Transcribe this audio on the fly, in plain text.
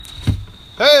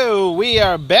Oh, we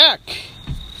are back.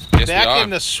 Yes, Back we are. in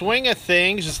the swing of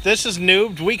things. This is new,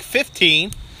 week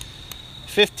 15.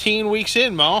 15 weeks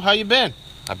in, Mo. How you been?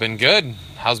 I've been good.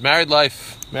 How's married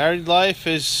life? Married life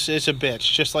is a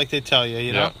bitch, just like they tell you,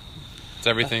 you know? Yeah. It's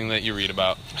everything that you read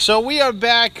about. So we are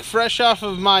back, fresh off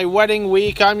of my wedding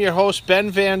week. I'm your host,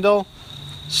 Ben Vandal.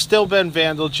 Still Ben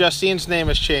Vandal. Justine's name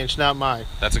has changed, not mine.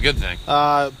 That's a good thing.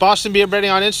 Boston Beer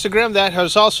Betting on Instagram. That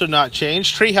has also not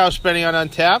changed. Treehouse Betting on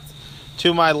Untapped.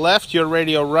 To my left, your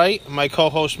radio right, my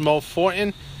co-host Mo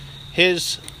Fortin.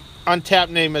 His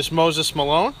Untapped name is Moses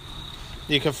Malone.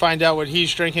 You can find out what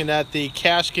he's drinking at the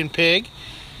Cask and Pig.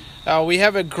 We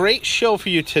have a great show for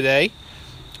you today,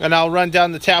 and I'll run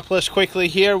down the tap list quickly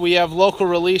here. We have local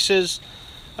releases.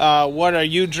 What are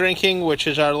you drinking, which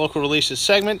is our local releases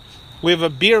segment. We have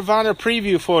a Beervana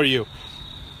preview for you.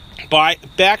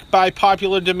 Backed by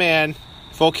popular demand,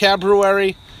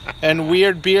 Vocabulary and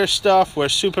weird beer stuff. We're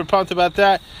super pumped about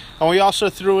that. And we also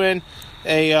threw in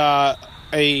a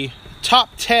top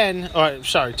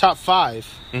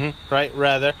 5, right,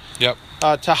 rather. Yep.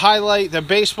 To highlight the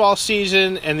baseball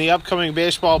season and the upcoming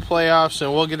baseball playoffs,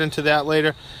 and we'll get into that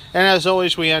later. And as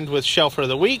always, we end with Shelfer of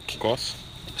the Week. Of course.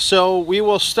 So we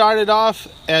will start it off,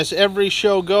 as every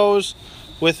show goes,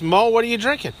 with Mo. What are you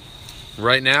drinking?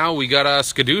 Right now, we got a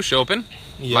Skadoosh open.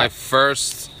 Yeah. My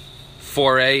first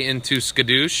foray into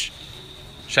Skadoosh.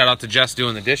 Shout out to Jess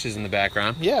doing the dishes in the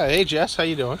background. Yeah, hey Jess, how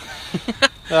you doing?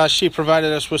 She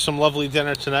provided us with some lovely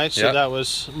dinner tonight, so Yep. that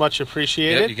was much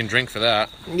appreciated. Yep, you can drink for that.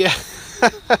 Yeah.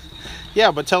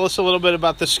 Yeah, but tell us a little bit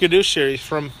about the Skadoosh series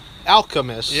from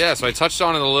Alchemist. Yeah, so I touched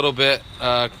on it a little bit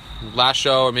last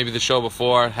show, or maybe the show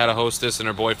before. Had a hostess and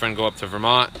her boyfriend go up to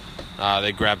Vermont.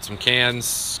 They grabbed some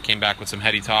cans, came back with some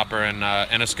Heady Topper and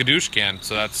a Skadoosh can.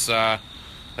 So that's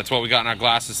what we got in our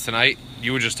glasses tonight.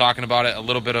 You were just talking about it, a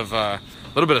little bit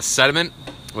of sediment,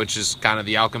 which is kind of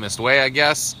the Alchemist way, I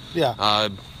guess. Yeah.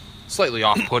 Slightly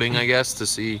off-putting, I guess, to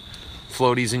see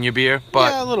floaties in your beer,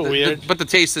 but Yeah, a little weird. But the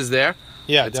taste is there.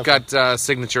 Yeah, It's definitely. got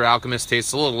signature Alchemist taste.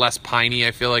 It's a little less piney,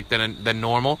 I feel like, than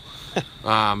normal.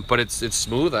 But it's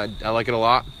smooth. I like it a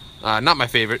lot. Not my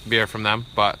favorite beer from them,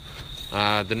 but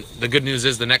the good news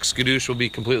is the next Skadoosh will be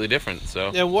completely different.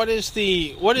 So And what is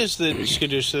the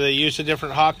Skadoosh? Do they use a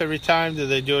different hop every time? Do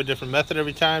they do a different method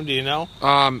every time? Do you know?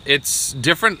 it's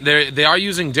different. They are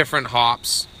using different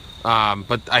hops,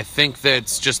 but I think that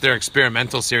it's just their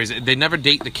experimental series. They never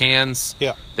date the cans.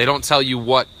 Yeah. They don't tell you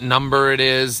what number it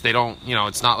is. They don't,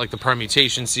 it's not like the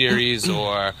permutation series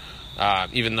or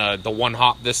even the one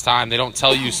hop this time. They don't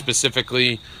tell you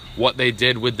specifically what they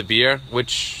did with the beer,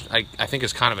 which I think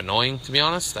is kind of annoying, to be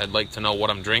honest. I'd like to know what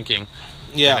I'm drinking.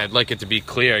 Yeah. And I'd like it to be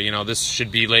clear, this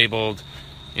should be labeled,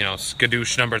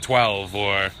 Skadoosh number 12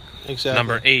 or Exactly.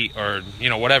 number 8 or,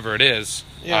 whatever it is.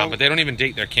 Yeah. But they don't even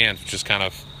date their cans, which is kind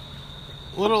of...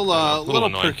 little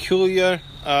annoying. peculiar.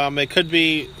 It could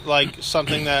be like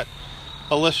something that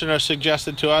a listener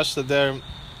suggested to us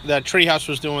that Treehouse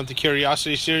was doing with the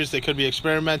Curiosity series. They could be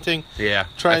experimenting, Yeah.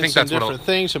 trying I think some that's what... different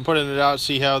things and putting it out,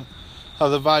 see how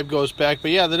the vibe goes back.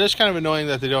 But yeah, that is kind of annoying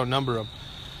that they don't number them.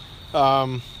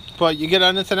 But you get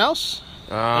anything else?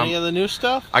 Any other new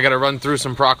stuff? I got to run through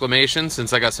some proclamations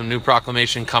since I got some new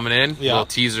proclamation coming in. Yeah. A little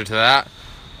teaser to that.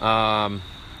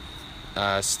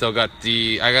 Still got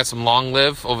I got some Long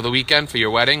Live over the weekend for your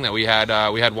wedding that we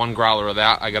had one growler of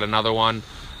that. I got another one,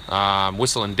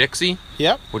 Whistling Dixie,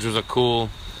 Yep. which was a cool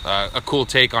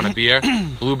take on a beer.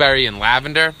 Blueberry and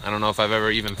lavender. I don't know if I've ever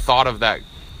even thought of that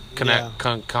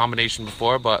combination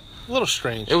before, but A little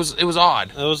strange. it was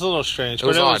odd. It was a little strange. It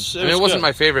was odd. It wasn't good.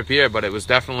 my favorite beer, but it was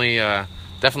definitely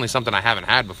something I haven't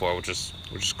had before, which is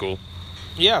cool.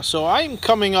 Yeah, so I'm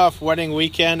coming off wedding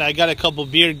weekend. I got a couple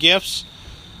beer gifts,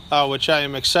 which I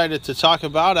am excited to talk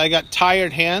about. I got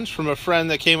Tired Hands from a friend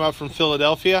that came up from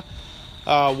Philadelphia.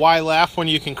 Why Laugh When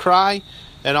You Can Cry.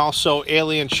 And also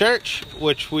Alien Church,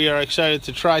 which we are excited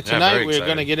to try tonight. very We're excited.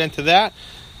 going to get into that.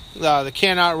 The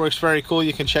can artwork's very cool.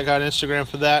 You can check out Instagram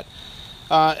for that.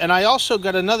 And I also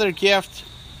got another gift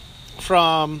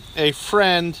from a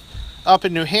friend up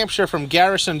in New Hampshire from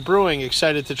Garrison Brewing.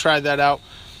 Excited to try that out.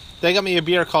 They got me a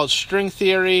beer called String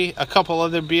Theory, a couple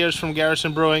other beers from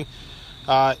Garrison Brewing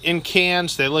in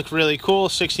cans. They look really cool,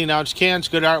 16-ounce cans,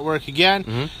 good artwork again.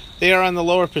 Mm-hmm. They are on the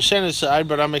lower percentage side,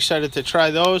 but I'm excited to try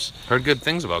those. Heard good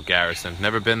things about Garrison.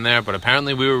 Never been there, but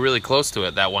apparently we were really close to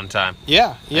it that one time.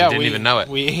 Yeah. didn't even know it.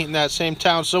 We ain't in that same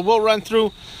town. So we'll run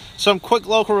through some quick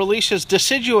local releases.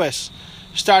 Deciduous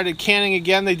started canning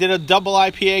again. They did a double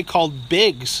IPA called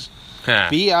Biggs,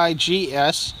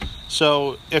 Bigs.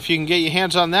 So if you can get your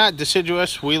hands on that,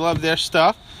 Deciduous, we love their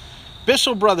stuff.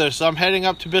 Bissell Brothers. I'm heading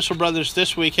up to Bissell Brothers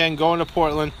this weekend, going to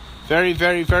Portland. Very,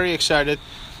 very, very excited.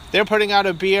 They're putting out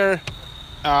a beer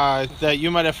that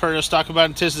you might have heard us talk about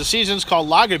in 'Tis the Seasons called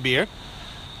Lager Beer.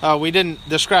 We didn't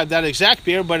describe that exact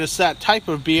beer, but it's that type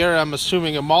of beer. I'm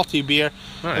assuming a malty beer.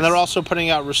 Nice. And they're also putting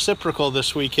out Reciprocal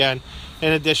this weekend,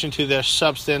 in addition to their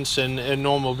Substance and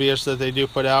normal beers that they do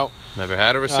put out. Never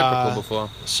had a Reciprocal before.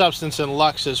 Substance and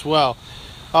Lux as well.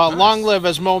 Nice. Long Live,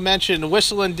 as Mo mentioned,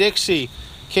 Whistling Dixie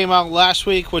came out last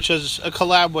week, which is a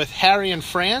collab with Harry and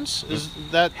Franz. Is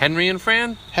that Henry and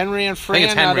Fran? Henry and Fran? I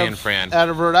think it's Henry and Fran. Out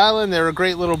of Rhode Island. They're a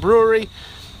great little brewery.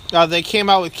 They came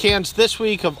out with cans this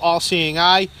week of All Seeing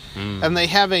Eye, and they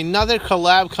have another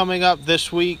collab coming up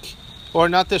this week, or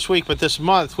not this week, but this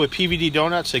month with PVD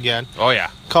Donuts again. Oh, yeah.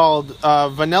 Called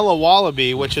Vanilla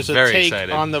Wallaby, which is a Very take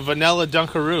excited. on the Vanilla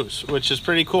Dunkaroos, which is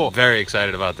pretty cool. Very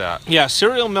excited about that. Yeah,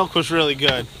 Cereal Milk was really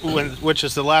good, which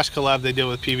is the last collab they did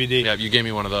with PVD. Yeah, you gave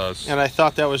me one of those. And I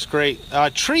thought that was great.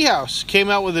 Treehouse came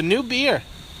out with a new beer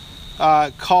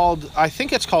called, I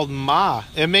think it's called Ma.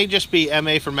 It may just be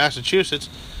MA for Massachusetts,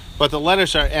 but the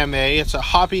letters are MA. It's a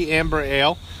hoppy amber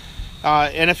ale.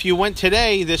 And if you went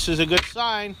today, this is a good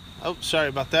sign. Oh, sorry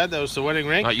about that. That was the wedding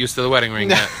ring. Not used to the wedding ring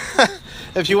yet.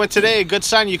 If you went today, a good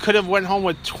sign. You could have went home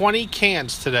with 20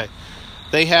 cans today.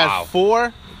 They had Wow.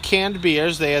 4 canned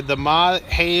beers. They had the Ma,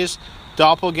 Haze,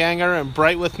 Doppelganger, and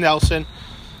Bright with Nelson.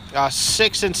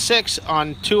 6 and 6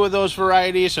 on 2 of those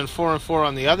varieties, and 4 and 4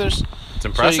 on the others. It's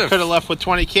impressive. So you could have left with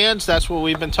 20 cans. That's what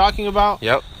we've been talking about.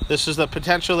 Yep. This is the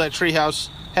potential that Treehouse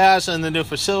has in the new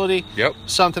facility. Yep.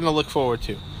 Something to look forward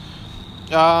to.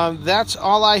 That's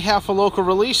all I have for local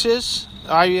releases.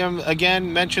 I am,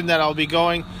 again, mentioned that I'll be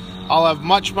going. I'll have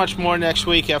much, much more next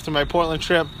week after my Portland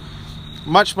trip.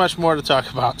 Much, much more to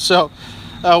talk about. So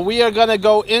we are going to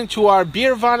go into our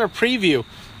Beervana preview.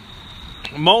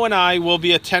 Mo and I will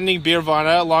be attending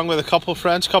Beervana along with a couple of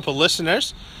friends, couple of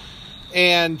listeners.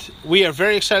 And we are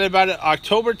very excited about it.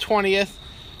 October 20th.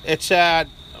 It's at,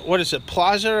 what is it,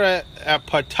 Plaza at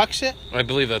Pawtuxet? I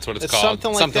believe that's what it's It's called.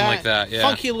 something like that. yeah.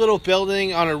 Funky little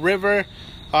building on a river.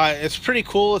 It's pretty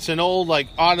cool. It's an old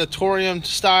auditorium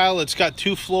style. It's got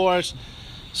 2 floors.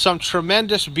 Some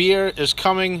tremendous beer is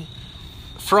coming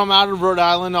from out of Rhode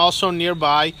Island, also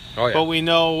nearby. Oh, yeah. But we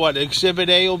know what Exhibit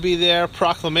A will be there.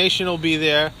 Proclamation will be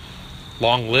there.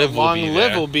 Long Live will be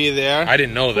there. will be there. I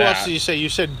didn't know Who that. else did you say? You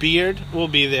said Beard will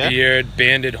be there. Beard,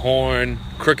 Banded Horn,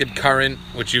 Crooked Current,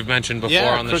 which you've mentioned before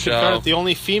on the Crooked show. Current, the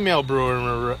only female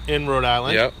brewer in Rhode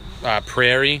Island. Yep.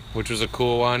 Prairie, which was a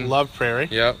cool one. Love Prairie.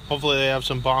 Yep. Hopefully they have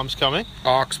some bombs coming.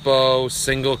 Oxbow,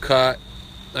 Single Cut.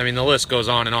 I mean, the list goes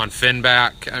on and on.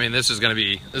 Finback. I mean, this is gonna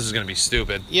be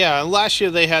stupid. Yeah, and last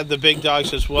year they had the big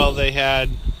dogs as well. They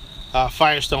had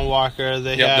Firestone Walker.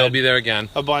 They Yep, had they'll be there again.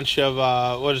 a bunch of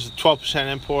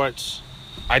 12% imports.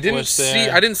 I didn't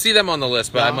see them on the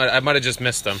list, but No? I might have just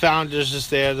missed them. Founders is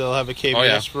there. They'll have a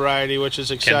KBS variety, which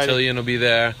is exciting. Cantillion will be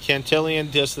there.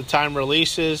 Cantillion does the time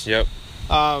releases. Yep.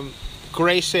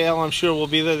 Gray Sale, I'm sure, will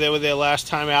be there. They were there last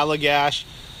time. Allagash.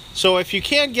 So if you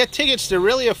can't get tickets, they're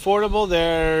really affordable.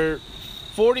 They're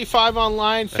 $45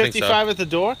 online, think so. $55 at the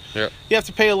door. Yep. You have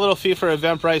to pay a little fee for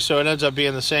Eventbrite, so it ends up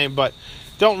being the same. But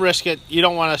don't risk it. You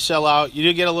don't want to sell out. You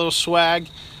do get a little swag,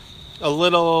 a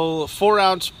little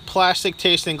 4-ounce plastic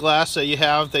tasting glass that you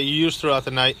use throughout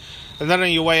the night. And then on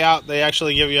your way out, they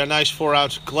actually give you a nice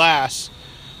 4-ounce glass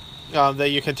that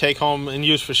you can take home and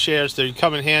use for shares. They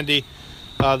come in handy,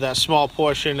 that small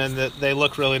portion, and they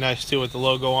look really nice too with the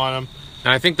logo on them.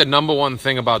 And I think the number one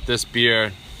thing about this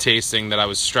beer tasting that I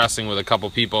was stressing with a couple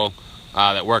people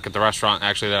that work at the restaurant,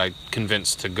 actually, that I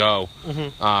convinced to go,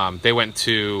 they went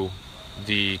to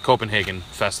the Copenhagen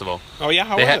Festival. Oh, yeah?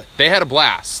 How was it? They had a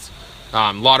blast.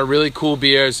 A lot of really cool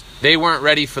beers. They weren't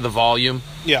ready for the volume.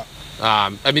 Yeah.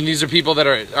 I mean, these are people that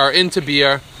are into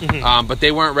beer, but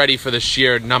they weren't ready for the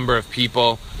sheer number of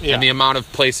people and the amount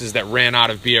of places that ran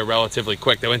out of beer relatively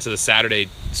quick. They went to the Saturday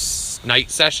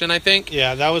night session, I think.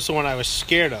 Yeah, that was the one I was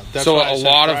scared of. That's so why I a said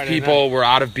lot of Friday people night. were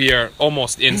out of beer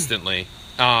almost instantly.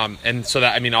 And so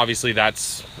that, I mean, obviously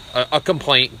that's a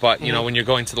complaint, but, you know, when you're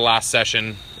going to the last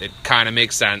session, it kind of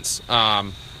makes sense.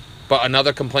 But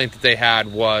another complaint that they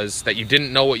had was that you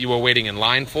didn't know what you were waiting in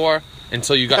line for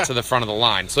until you got to the front of the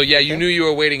line. So, yeah, you knew you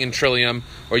were waiting in Trillium,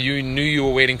 or you knew you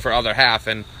were waiting for other half,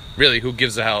 and really, who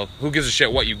gives a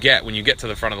shit what you get when you get to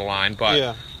the front of the line? But,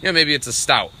 you know, maybe it's a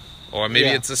stout, or maybe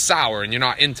it's a sour, and you're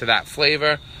not into that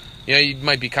flavor. You know, you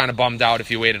might be kind of bummed out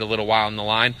if you waited a little while in the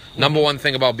line. Number one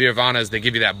thing about Beervana is they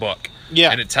give you that book.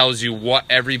 Yeah. And it tells you what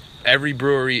every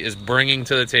brewery is bringing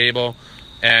to the table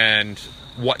and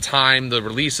what time the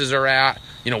releases are at,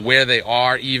 you know, where they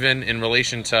are even in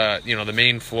relation to, you know, the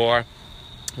main floor.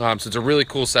 So it's a really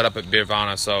cool setup at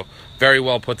Beervana. So very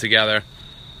well put together.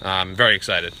 I'm very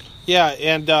excited. Yeah,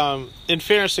 and in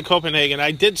fairness to Copenhagen,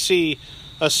 I did see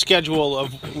a schedule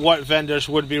of what vendors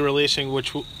would be releasing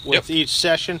with each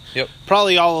session. Yep.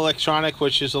 Probably all electronic,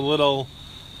 which is a little...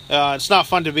 it's not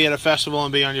fun to be at a festival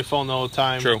and be on your phone the whole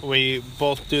time. True. We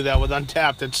both do that with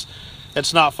Untapped.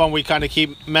 It's not fun. We kind of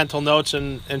keep mental notes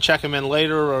and check them in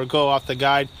later or go off the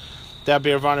guide that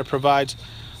Beervana provides.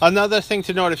 Another thing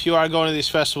to note, if you are going to these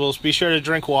festivals, be sure to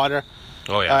drink water.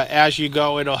 Oh, yeah. As you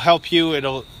go. It'll help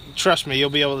you. Trust me,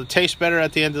 you'll be able to taste better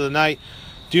at the end of the night.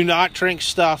 Do not drink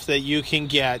stuff that you can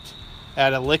get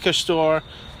at a liquor store.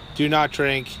 Do not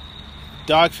drink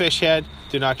Dogfish Head.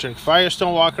 Do not drink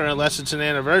Firestone Walker unless it's an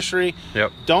anniversary.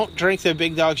 Yep. Don't drink the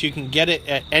big dogs. You can get it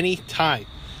at any time.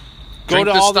 Drink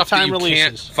Go to all the stuff that time you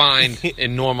releases. can't find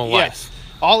in normal life. Yes.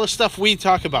 All the stuff we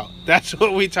talk about. That's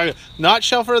what we talk about. Not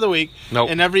Shelfer of the Week. Nope.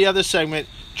 In every other segment,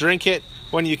 drink it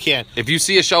when you can. If you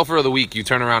see a Shelfer of the Week, you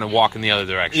turn around and walk in the other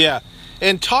direction. Yeah.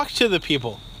 And talk to the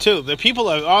people, too. The people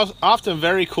are often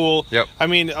very cool. Yep. I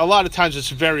mean, a lot of times it's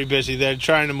very busy. They're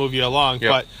trying to move you along. Yep.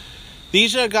 But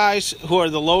these are guys who are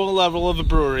the lower level of a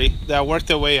brewery that work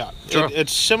their way up. Sure.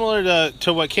 It's similar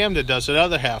to what Camden does at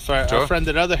Other Half, our friend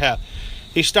at Other Half.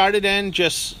 He started in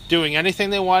just doing anything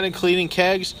they wanted, cleaning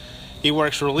kegs. He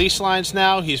works release lines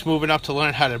now. He's moving up to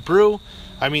learn how to brew.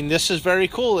 I mean, this is very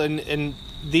cool. And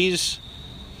these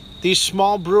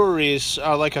small breweries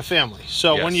are like a family.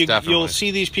 So Yes, when definitely. you'll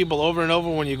see these people over and over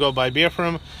when you go buy beer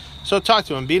from them. So talk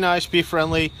to them. Be nice, be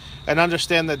friendly, and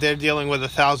understand that they're dealing with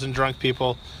 1,000 drunk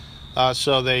people.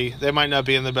 So they might not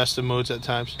be in the best of moods at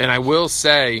times. And I will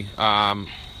say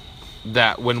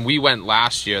that when we went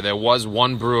last year, there was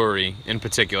one brewery in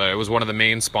particular. It was one of the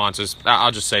main sponsors. I'll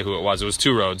just say who it was. It was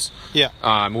Two Roads. Yeah.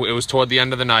 It was toward the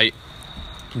end of the night.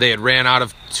 They had ran out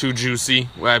of Too Juicy,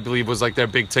 I believe was like their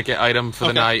big ticket item for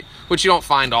the night, which you don't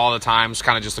find all the time. It's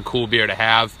kind of just a cool beer to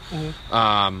have.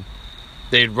 Mm-hmm.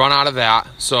 They'd run out of that,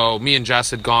 so me and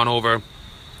Jess had gone over.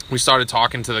 We started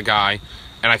talking to the guy,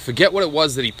 and I forget what it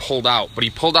was that he pulled out, but he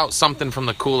pulled out something from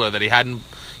the cooler that he hadn't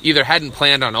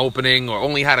planned on opening or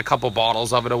only had a couple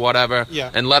bottles of it or whatever,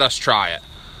 and let us try it.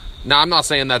 Now, I'm not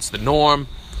saying that's the norm,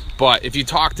 but if you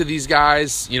talk to these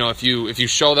guys, if you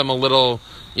show them a little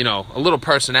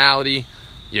personality,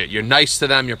 you're nice to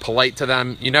them, you're polite to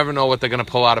them, you never know what they're going to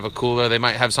pull out of a cooler. They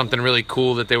might have something really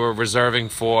cool that they were reserving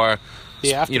for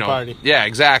the after party. Yeah,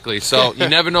 exactly. So you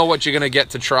never know what you're going to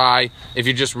get to try if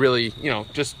you just really,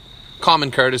 just common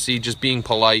courtesy, just being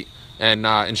polite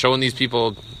and showing these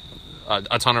people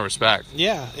a ton of respect.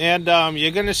 Yeah, and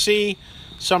you're going to see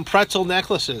some pretzel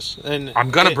necklaces. And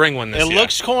I'm going to bring one this year. It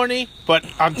looks corny, but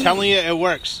I'm telling you, it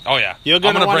works. Oh, yeah. You're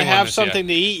going to want to have something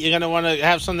to eat. You're going to want to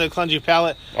have something to cleanse your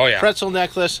palate. Oh, yeah. Pretzel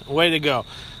necklace, way to go.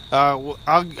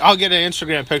 I'll get an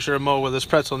Instagram picture of Mo with his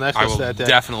pretzel necklace that day. I will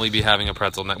definitely be having a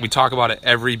pretzel necklace. We talk about it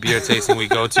every beer tasting we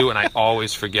go to, and I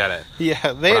always forget it.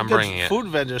 Yeah, they have good food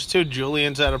vendors, too.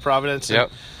 Julian's out of Providence and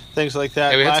things like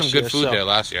that. Yeah, we had some good food there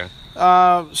last year.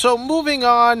 So moving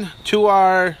on to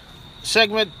our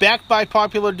segment, backed by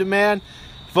popular demand,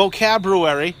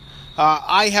 vocabulary.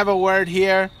 I have a word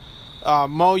here.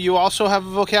 Mo, you also have a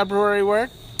vocabulary word?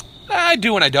 I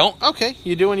do and I don't. Okay,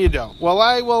 you do and you don't. Well,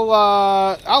 I will.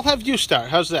 I'll have you start.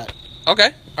 How's that?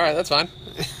 Okay. All right, that's fine.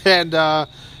 And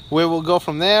we will go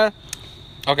from there.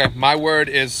 Okay, my word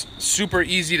is super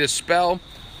easy to spell,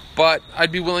 but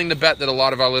I'd be willing to bet that a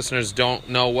lot of our listeners don't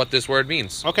know what this word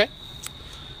means. Okay.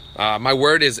 My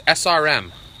word is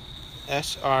SRM.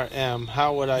 SRM.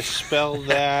 How would I spell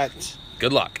that?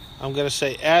 Good luck. I'm going to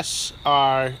say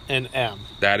S-R and M.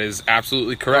 That is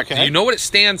absolutely correct. Okay. Do you know what it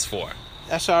stands for?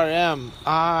 SRM.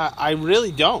 I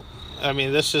really don't. I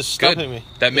mean, this is stumping me.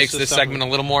 That makes this segment a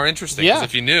little more interesting. Because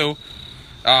if you knew.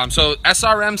 So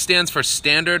SRM stands for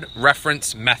Standard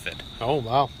Reference Method. Oh,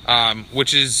 wow.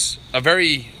 Which is a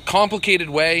very complicated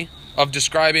way of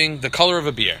describing the color of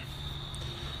a beer.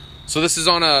 So this is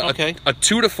on a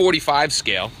 2 to 45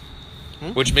 scale,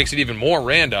 which makes it even more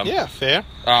random. Yeah, fair.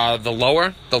 The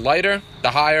lower, the lighter,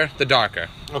 the higher, the darker.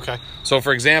 Okay. So,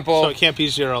 for example... So it can't be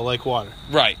 0 like water.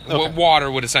 Right. Okay. Water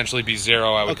would essentially be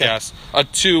 0, I would guess. A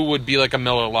 2 would be like a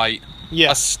Miller Lite.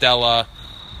 Yeah. A Stella,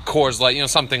 Coors Light,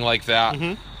 something like that.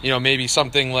 Mm-hmm. Maybe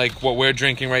something like what we're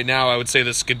drinking right now. I would say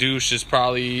the Skadoosh is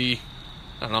probably,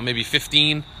 I don't know, maybe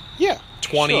 15? Yeah.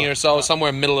 20 or so,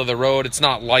 somewhere middle of the road. It's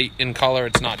not light in color.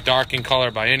 It's not dark in color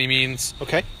by any means.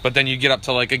 Okay. But then you get up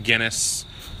to like a Guinness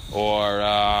or,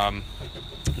 a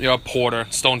porter,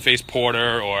 stone-faced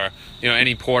porter, or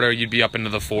any porter. You'd be up into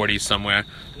the 40s somewhere.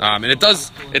 And it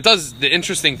does. The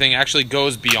interesting thing actually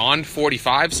goes beyond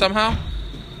 45 somehow.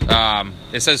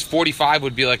 It says 45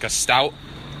 would be like a stout,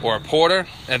 or a porter,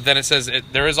 and then it says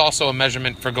there is also a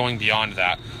measurement for going beyond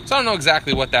that. So I don't know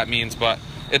exactly what that means, but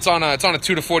it's on a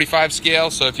 2 to 45 scale.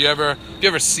 So if you ever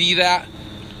see that,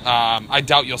 I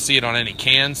doubt you'll see it on any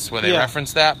cans where they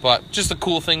reference that, but just a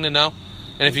cool thing to know.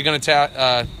 And if you're going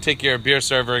to take your beer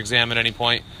server exam at any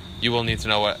point, you will need to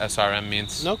know what SRM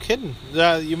means. No kidding.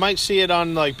 You might see it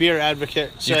on like Beer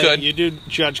Advocate. You could. You do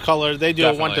judge color. They do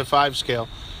Definitely. a 1 to 5 scale.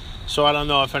 So I don't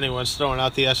know if anyone's throwing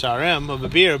out the SRM of a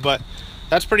beer, but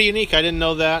that's pretty unique. I didn't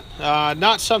know that.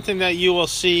 Not something that you will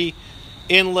see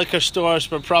in liquor stores,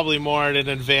 but probably more at an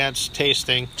advanced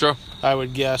tasting. Sure. I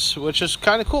would guess, which is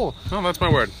kind of cool. Oh, that's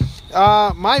my word.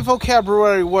 My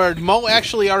vocabulary word, Mo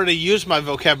actually already used my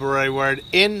vocabulary word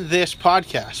in this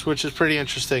podcast, which is pretty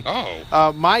interesting.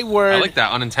 Oh. My word... I like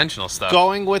that unintentional stuff.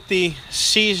 Going with the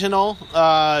seasonal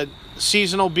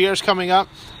beers coming up,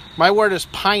 my word is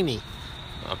piney.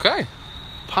 Okay.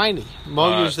 Piney.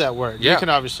 Mo used that word. Yeah. You can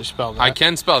obviously spell that. I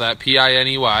can spell that,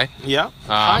 Piney. Yeah.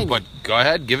 Piney. But go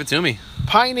ahead, give it to me.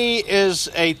 Piney is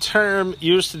a term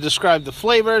used to describe the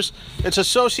flavors. It's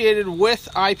associated with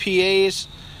IPAs,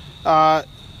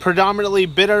 predominantly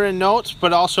bitter in notes,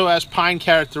 but also has pine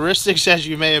characteristics, as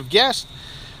you may have guessed.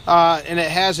 And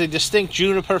it has a distinct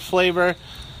juniper flavor.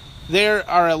 There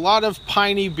are a lot of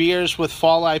piney beers with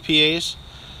fall IPAs.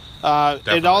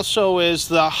 It also is,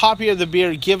 the hoppier the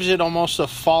beer gives it almost a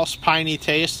false piney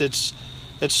taste. It's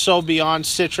so beyond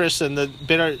citrus, and the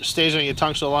bitter stays on your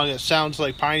tongue so long it sounds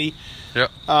like piney. Yep.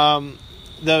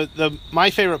 My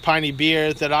favorite piney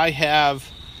beer that I have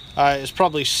is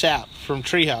probably Sap from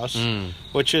Treehouse,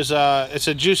 which is it's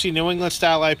a juicy New England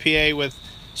style IPA with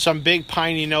some big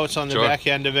piney notes on the back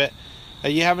end of it.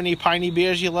 You have any piney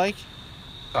beers you like?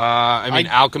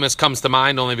 Alchemist comes to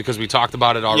mind only because we talked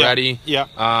about it already. Yeah.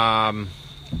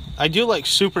 I do like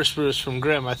Super Spruce from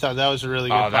Grimm. I thought that was a really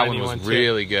good piney that one was too.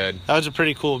 really good. That was a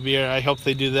pretty cool beer. I hope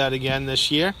they do that again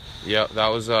this year. Yeah, that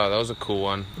was a cool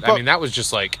one. That was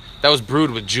just like, that was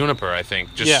brewed with juniper, I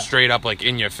think. Just straight up like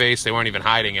in your face. They weren't even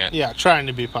hiding it. Yeah, trying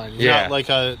to be piney. Yeah.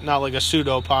 Not like a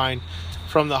pseudo pine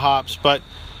from the hops, but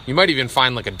you might even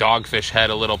find like a Dogfish Head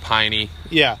a little piney.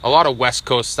 Yeah. A lot of West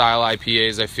Coast style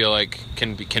IPAs I feel like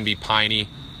can be piney,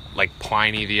 like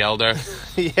Pliny the Elder.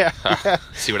 Yeah.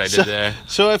 See what I did there?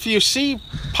 So if you see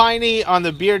piney on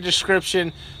the beer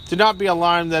description, do not be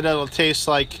alarmed that it'll taste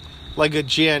like a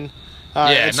gin.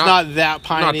 It's not that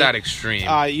piney. Not that extreme.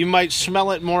 You might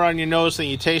smell it more on your nose than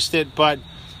you taste it, but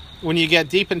when you get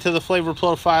deep into the flavor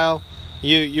profile,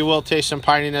 you will taste some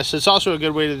pininess. It's also a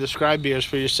good way to describe beers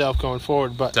for yourself going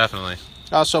forward. But definitely.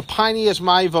 So piney is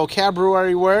my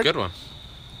vocabulary word. Good one.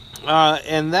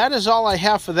 And that is all I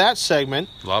have for that segment.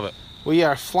 Love it. We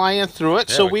are flying through it.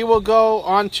 So we will go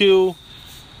on to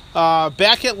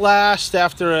back at last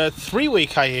after a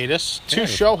 3-week hiatus,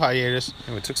 2-show hiatus.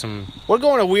 Yeah, we're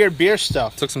going to weird beer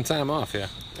stuff. Took some time off, yeah.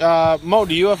 Mo,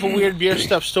 do you have a weird beer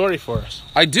stuff story for us?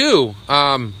 I do.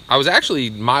 I was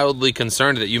actually mildly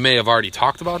concerned that you may have already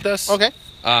talked about this. Okay.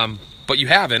 But you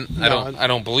haven't. No, I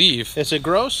don't believe. Is it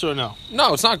gross or no?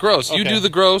 No, it's not gross. Okay. You do the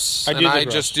gross, I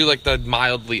gross. just do like the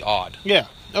mildly odd. Yeah.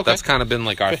 Okay. That's kind of been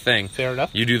like our thing. Fair enough.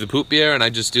 You do the poop beer, and I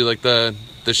just do like the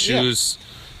shoes,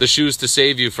 the shoes to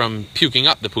save you from puking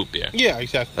up the poop beer. Yeah,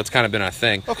 exactly. That's kind of been our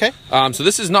thing. Okay. So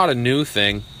this is not a new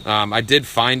thing. I did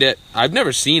find it. I've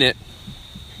never seen it.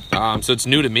 So it's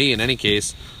new to me in any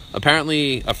case.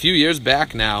 Apparently, a few years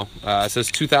back now, it says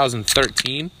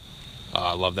 2013.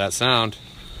 I love that sound.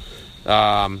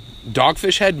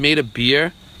 Dogfish Head made a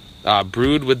beer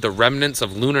brewed with the remnants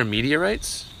of lunar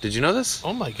meteorites. Did you know this?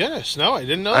 Oh my goodness. No, I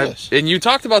didn't know this. And you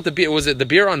talked about the beer. Was it the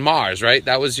beer on Mars, right?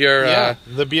 That was your...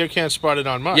 the beer can spotted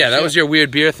on Mars. Yeah, that was your weird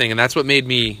beer thing. And that's what made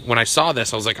me... When I saw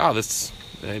this, I was like, oh, this...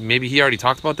 maybe he already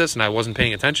talked about this and I wasn't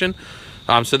paying attention.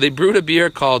 So they brewed a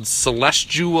beer called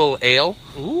Celestial Ale.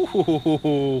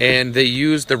 Ooh. And they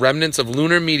used the remnants of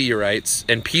lunar meteorites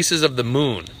and pieces of the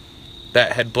moon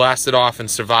that had blasted off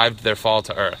and survived their fall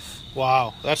to Earth.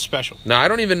 Wow, that's special. Now, I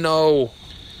don't even know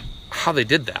how they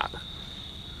did that.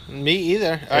 Me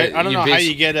either. I don't know how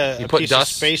you get a piece of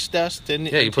space dust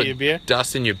into your beer.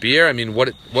 Dust in your beer? I mean,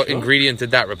 what ingredient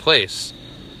did that replace?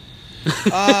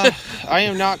 I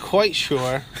am not quite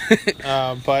sure,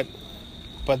 but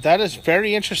that is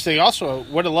very interesting. Also,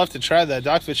 would have loved to try that.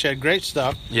 Dogfish had great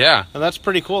stuff. Yeah, and that's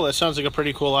pretty cool. That sounds like a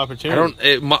pretty cool opportunity.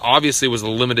 It obviously was a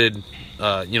limited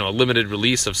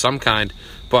release of some kind,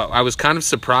 but I was kind of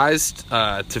surprised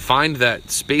to find that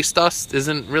space dust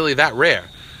isn't really that rare.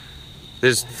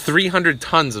 There's 300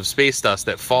 tons of space dust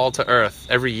that fall to Earth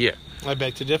every year. I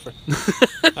beg to differ.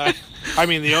 I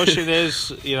mean, the ocean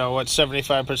is,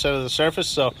 75% of the surface,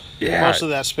 so most of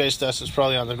that space dust is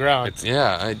probably on the ground.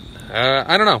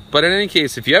 I don't know. But in any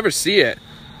case, if you ever see it,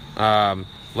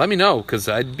 let me know, because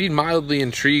I'd be mildly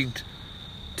intrigued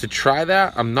to try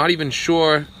that. I'm not even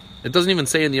sure. It doesn't even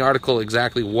say in the article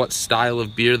exactly what style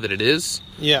of beer that it is.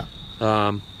 Yeah.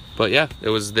 But yeah, it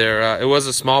was it was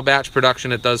a small batch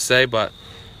production, it does say, but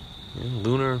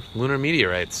lunar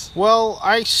meteorites. Well,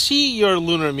 I see your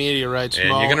lunar meteorites, and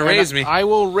Mo, you're gonna raise me. I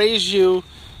will raise you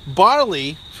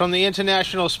barley from the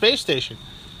International Space Station.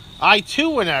 I too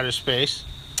went out of space.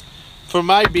 For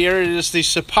my beer, it is the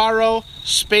Sapporo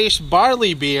Space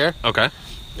Barley Beer. Okay.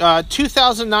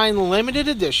 2009 limited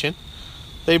edition.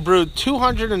 They brewed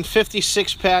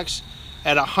 256 packs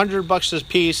at $100 a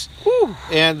piece. Whew.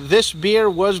 And this beer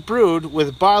was brewed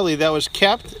with barley that was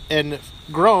kept and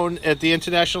grown at the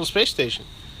International Space Station.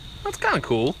 That's kind of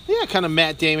cool. Yeah, kind of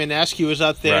Matt Damon-esque. He was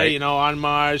out there, Right. on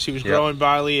Mars. He was growing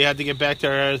barley. He had to get back to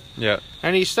Earth. Yeah.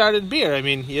 And he started beer. I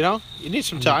mean, you need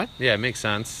some time. Yeah, it makes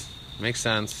sense.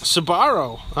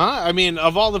 Sabaro, huh? I mean,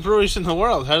 of all the breweries in the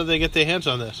world, how did they get their hands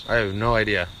on this? I have no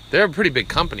idea. They're a pretty big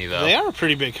company, though. They are a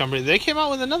pretty big company. They came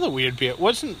out with another weird beer.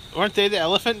 Weren't they the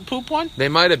elephant poop one? They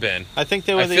might have been. I think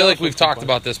they were. I the feel like elephant we've poop talked one.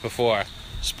 about this before.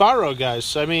 Sparrow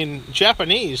guys. I mean,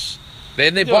 Japanese. They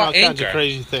Doing bought all kinds of Anchor.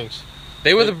 crazy things.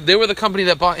 They were the company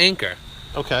that bought Anchor.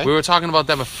 Okay. We were talking about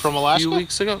them From Alaska? few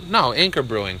weeks ago. No, Anchor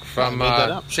Brewing from made that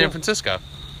up. San Sure. Francisco.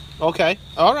 Okay.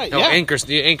 All right. No, yeah.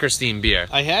 Anchor Steam beer.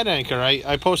 I had Anchor.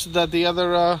 I posted that the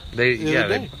other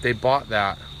day. They bought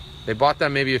that. They bought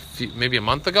that maybe a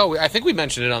month ago. I think we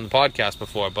mentioned it on the podcast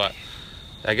before, but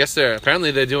I guess they're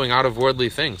doing out of worldly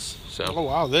things. So. Oh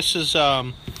wow, this is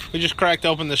we just cracked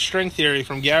open the String Theory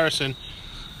from Garrison.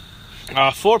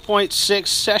 4.6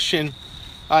 session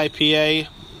IPA.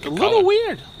 A little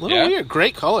weird. Weird.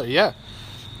 Great color, yeah.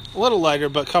 A little lighter,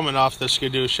 but coming off the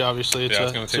Skadoosh, obviously,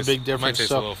 it's a big difference. Might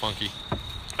taste a little funky.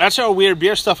 That's our weird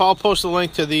beer stuff. I'll post a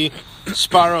link to the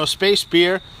Sparrow Space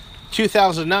Beer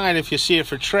 2009 if you see it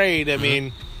for trade. I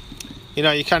mean, you're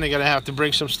kind of going to have to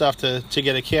bring some stuff to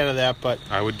get a can of that, but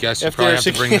I would guess you if probably have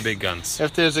there's to bring the big guns.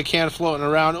 if there's a can floating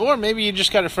around, or maybe you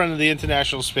just got a friend of the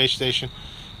International Space Station,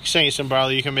 send you some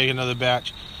barley, you can make another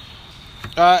batch.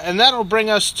 And that'll bring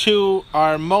us to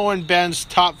our Mo and Ben's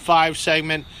Top 5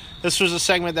 segment. This was a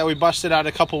segment that we busted out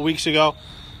a couple weeks ago.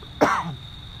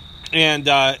 And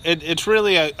it's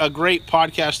really a great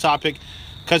podcast topic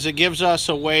because it gives us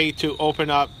a way to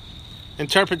open up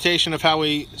interpretation of how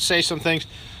we say some things.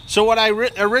 So what I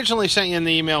originally sent you in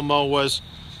the email, Mo, was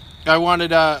I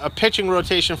wanted a pitching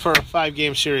rotation for a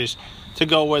 5-game series to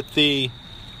go with the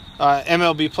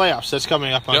MLB playoffs that's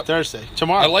coming up on Thursday,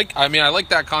 tomorrow. I like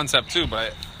that concept too,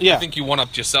 but I think you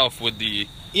one-upped yourself with the...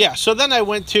 Yeah, so then I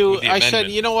went to, I said,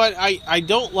 amendment. you know what, I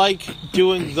don't like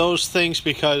doing those things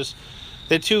because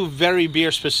they're too very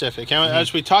beer specific. And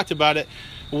as we talked about it,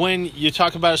 when you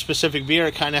talk about a specific beer,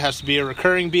 it kind of has to be a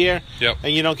recurring beer. Yep.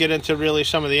 And you don't get into really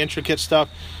some of the intricate stuff.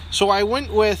 So I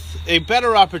went with a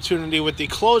better opportunity with the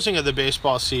closing of the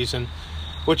baseball season,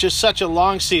 which is such a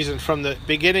long season from the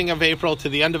beginning of April to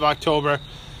the end of October.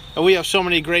 And we have so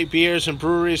many great beers and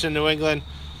breweries in New England.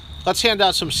 Let's hand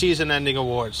out some season-ending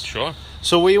awards. Sure.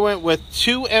 So we went with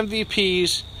 2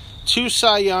 MVPs, 2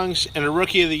 Cy Youngs, and a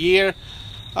Rookie of the Year.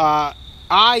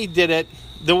 I did it,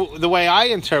 the way I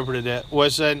interpreted it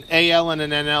was an AL and an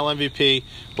NL MVP,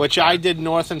 which I did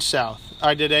North and South.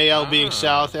 I did AL being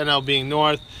South, NL being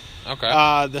North. Okay.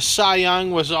 The Cy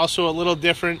Young was also a little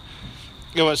different.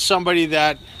 It was somebody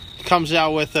that comes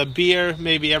out with a beer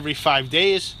maybe every 5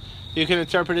 days, you can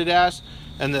interpret it as,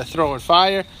 and they're throwing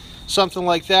fire, something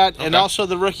like that. Okay. And also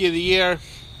the Rookie of the Year,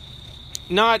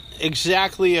 not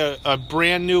exactly a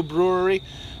brand new brewery,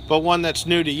 but one that's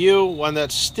new to you, one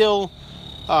that's still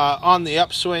on the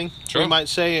upswing, Sure. we might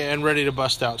say, and ready to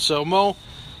bust out. So, Mo,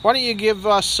 why don't you give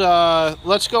us,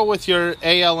 let's go with your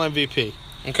AL MVP.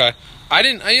 Okay. I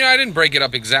didn't break it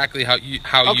up exactly how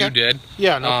Okay. you did.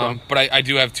 Yeah, no problem. But I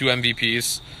do have 2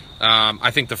 MVPs.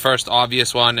 I think the first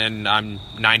obvious one, and I'm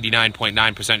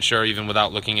 99.9% sure, even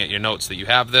without looking at your notes, that you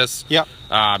have this. Yep,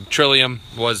 Trillium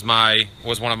was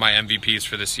one of my MVPs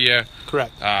for this year.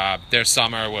 correct. Their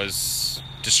summer was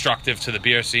destructive to the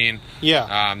beer scene.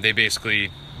 Yeah. They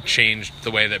basically changed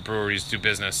the way that breweries do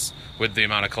business with the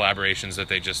amount of collaborations that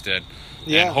they just did.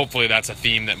 Yeah. And hopefully that's a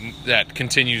theme that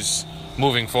continues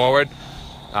moving forward.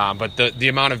 But the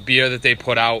amount of beer that they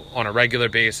put out on a regular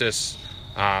basis,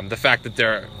 the fact that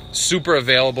they're super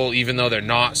available even though they're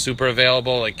not super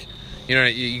available, like,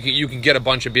 you can get a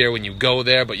bunch of beer when you go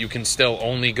there, but you can still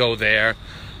only go there.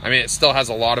 I mean, it still has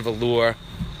a lot of allure.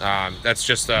 That's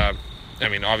just a I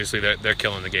mean, obviously they're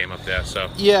killing the game up there. So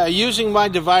Yeah, using my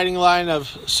dividing line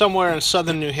of somewhere in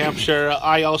southern New Hampshire,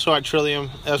 I also had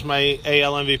Trillium as my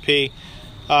AL MVP.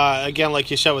 Again,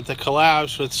 like you said, with the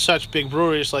collabs with such big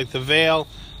breweries like the Vale,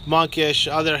 Monkish,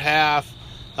 Other Half,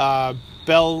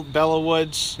 Bella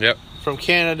Woods yep. from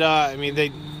Canada. I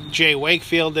mean, Jay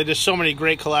Wakefield. They did so many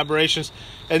great collaborations.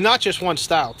 And not just one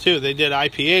style, too. They did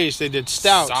IPAs. They did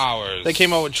stouts. Sours. They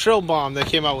came out with Trill Bomb. They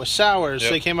came out with sours.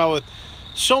 Yep. They came out with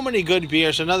so many good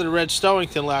beers. Another Red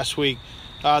Stowington last week.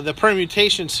 The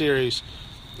Permutation series.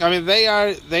 I mean, they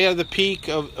are the peak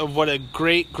of what a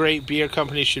great beer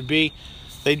company should be.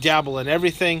 They dabble in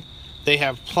everything. They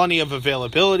have plenty of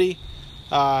availability.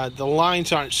 The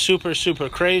lines aren't super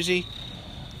crazy.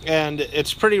 And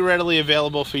it's pretty readily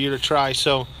available for you to try.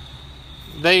 So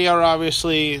they are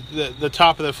obviously the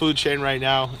top of the food chain right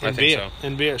now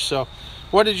in beer. So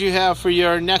what did you have for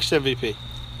your next MVP?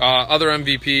 Other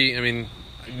MVP, I mean,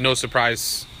 no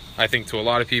surprise, I think, to a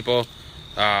lot of people.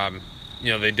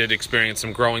 They did experience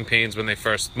some growing pains when they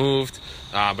first moved,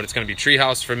 but it's going to be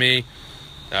Treehouse for me.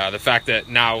 The fact that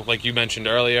now, like you mentioned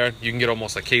earlier, you can get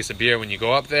almost a case of beer when you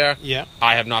go up there. Yeah.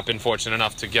 I have not been fortunate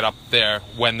enough to get up there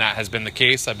when that has been the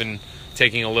case. I've been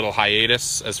taking a little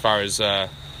hiatus as far as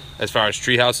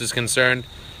Treehouse is concerned.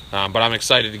 But I'm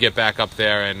excited to get back up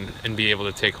there and be able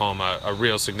to take home a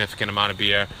real significant amount of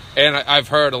beer. And I've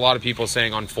heard a lot of people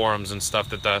saying on forums and stuff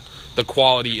that the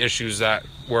quality issues that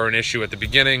were an issue at the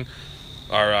beginning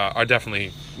are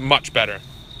definitely much better.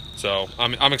 So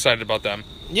I'm excited about them.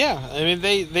 Yeah, I mean,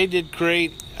 they did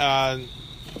great.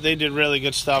 They did really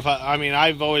good stuff. I mean,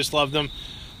 I've always loved them.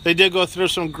 They did go through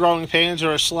some growing pains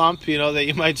or a slump, that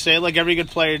you might say, like every good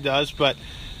player does. But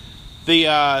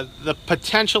the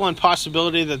potential and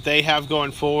possibility that they have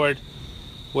going forward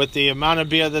with the amount of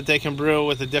beer that they can brew,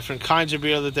 with the different kinds of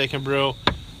beer that they can brew,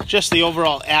 just the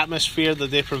overall atmosphere that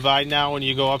they provide now when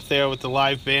you go up there with the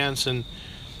live bands and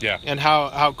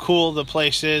how cool the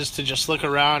place is to just look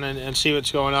around and see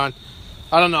what's going on.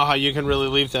 I don't know how you can really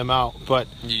leave them out, but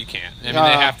you can't. I mean,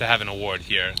 they have to have an award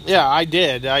here. Yeah, I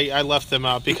did. I left them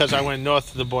out because I went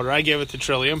north of the border. I gave it to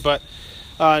Trillium, but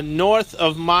north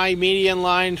of my median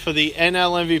line for the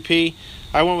NL MVP,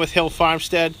 I went with Hill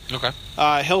Farmstead. Okay.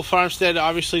 Hill Farmstead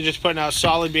obviously just putting out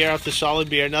solid beer after solid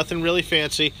beer, nothing really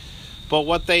fancy. But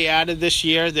what they added this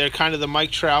year, they're kind of the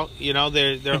Mike Trout.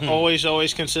 They're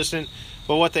always consistent.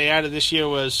 But what they added this year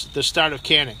was the start of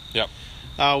canning. Yep.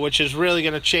 Which is really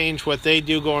going to change what they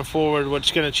do going forward,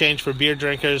 what's going to change for beer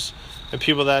drinkers and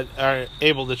people that are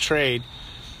able to trade.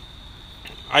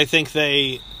 I think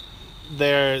they're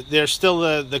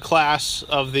still the class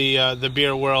of the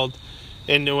beer world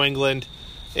in New England,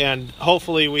 and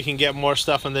hopefully we can get more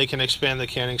stuff and they can expand the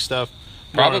canning stuff.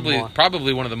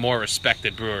 Probably one of the more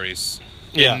respected breweries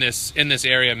in this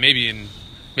area, maybe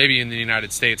in the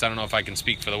United States. I don't know if I can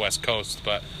speak for the West Coast,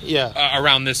 but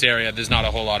around this area, there's not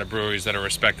a whole lot of breweries that are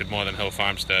respected more than Hill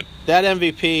Farmstead. That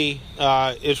MVP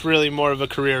is really more of a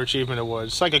career achievement award.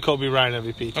 It's like a Kobe Bryant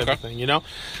MVP type of thing,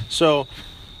 So,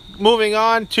 moving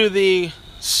on to the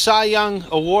Cy Young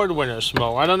Award winners,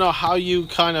 Mo. I don't know how you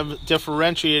kind of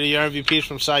differentiated your MVPs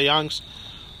from Cy Youngs,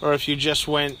 or if you just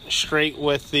went straight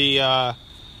with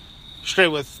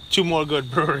two more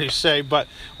good breweries, say. But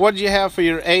what did you have for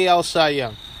your AL Cy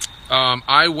Young?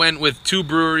 I went with two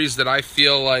breweries that I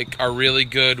feel like are really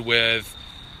good with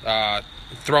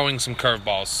throwing some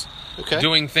curveballs. Okay.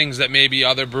 Doing things that maybe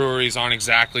other breweries aren't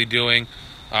exactly doing.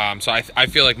 So I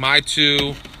feel like my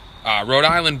two Rhode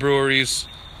Island breweries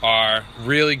are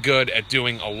really good at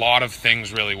doing a lot of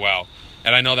things really well.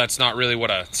 And I know that's not really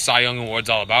what a Cy Young Award's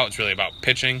all about. It's really about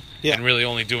pitching and really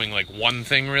only doing like one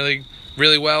thing really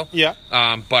well. Yeah.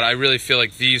 But I really feel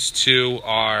like these two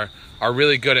are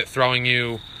really good at throwing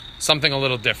you something a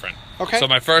little different. Okay. So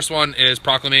my first one is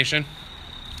Proclamation.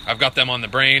 I've got them on the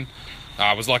brain.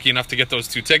 I was lucky enough to get those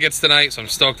 2 tickets tonight, so I'm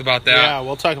stoked about that. Yeah,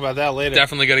 we'll talk about that later.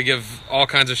 Definitely got to give all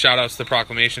kinds of shout-outs to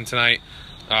Proclamation tonight.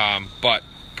 But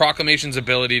Proclamation's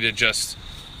ability to just,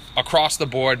 across the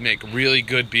board, make really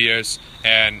good beers.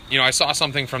 And, I saw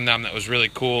something from them that was really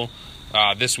cool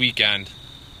this weekend.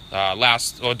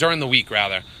 During the week,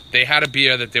 rather. They had a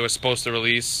beer that they were supposed to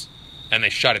release, and they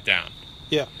shut it down.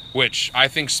 Yeah. Which I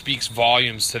think speaks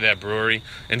volumes to their brewery.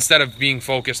 Instead of being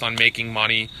focused on making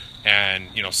money and,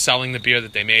 selling the beer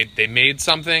that they made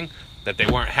something that they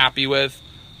weren't happy with,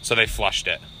 so they flushed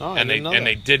it. Oh, and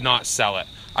they did not sell it.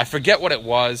 I forget what it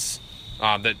was.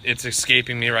 That it's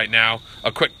escaping me right now.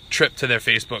 A quick trip to their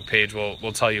Facebook page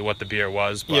will tell you what the beer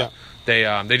was, but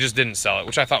they just didn't sell it,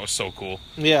 which I thought was so cool.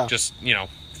 Yeah. Just,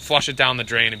 flush it down the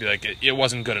drain and be like, it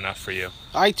wasn't good enough for you.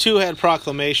 I too had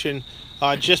Proclamation,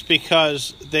 just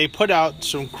because they put out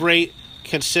some great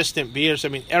consistent beers. I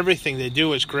mean, everything they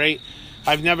do is great.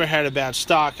 I've never had a bad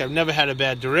stock. I've never had a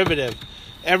bad derivative.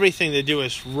 Everything they do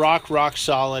is rock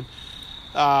solid.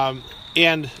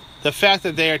 And the fact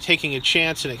that they are taking a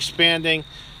chance and expanding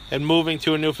and moving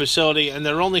to a new facility, and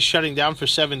they're only shutting down for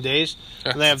 7 days.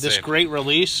 And they have this great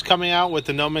release coming out with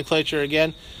the nomenclature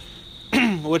again,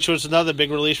 which was another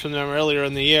big release from them earlier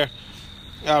in the year.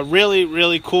 Really,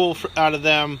 really cool out of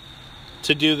them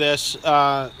to do this.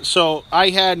 So I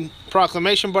had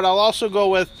Proclamation, but I'll also go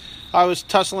with, I was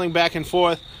tussling back and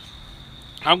forth.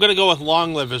 I'm going to go with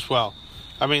Long Live as well.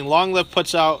 I mean, Long Live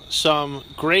puts out some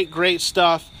great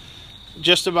stuff.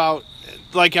 Just about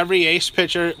like every ace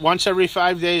pitcher, once every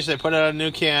 5 days they put out a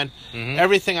new can. Mm-hmm.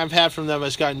 Everything I've had from them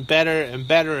has gotten better and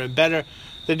better and better.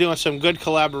 They're doing some good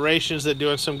collaborations. They're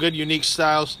doing some good unique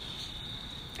styles.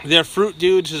 Their Fruit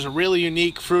Dudes is a really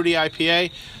unique fruity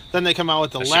IPA. Then they come out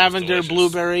with the lavender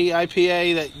blueberry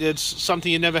IPA. That's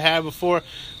something you never had before.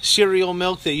 Cereal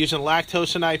Milk. They're using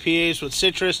lactose in IPAs with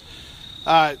citrus.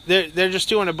 They're just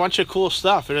doing a bunch of cool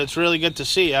stuff, and it's really good to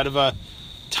see out of a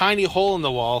tiny hole in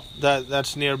the wall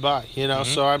that's nearby. You know,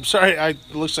 so I'm sorry.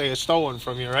 It looks like I stole one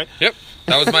from you, right? Yep.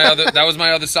 That was my other. That was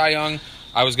my other Cy Young.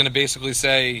 I was going to basically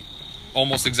say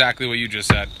almost exactly what you just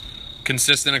said.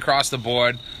 Consistent across the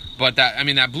board. But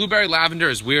that blueberry lavender,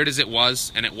 as weird as it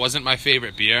was, and it wasn't my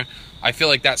favorite beer, I feel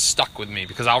like that stuck with me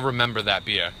because I'll remember that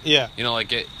beer. Yeah. You know,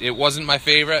 like it wasn't my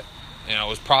favorite. You know, it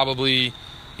was probably,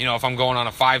 you know, if I'm going on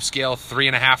a 5 scale,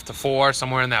 3.5 to 4,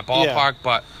 somewhere in that ballpark. Yeah.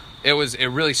 But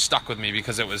it really stuck with me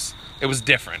because it was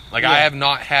different. Like, I have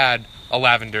not had a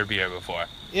lavender beer before.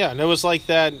 Yeah, and it was like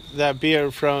that beer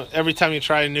from every time you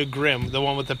try a new Grimm, the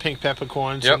one with the pink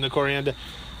peppercorns and the coriander.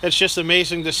 It's just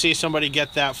amazing to see somebody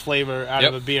get that flavor out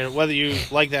of a beer, whether you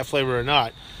like that flavor or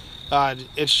not.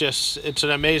 It's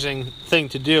an amazing thing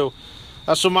to do.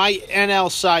 So my NL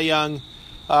Cy Young,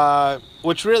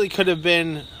 which really could have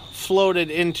been floated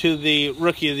into the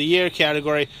Rookie of the Year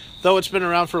category, though it's been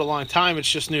around for a long time, it's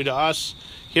just new to us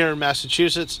here in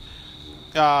Massachusetts.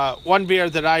 One beer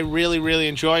that I really, really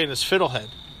enjoy, and is Fiddlehead.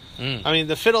 I mean,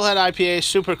 the Fiddlehead IPA is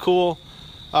super cool.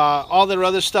 All their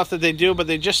other stuff that they do, but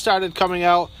they just started coming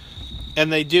out,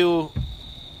 and they do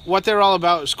what they're all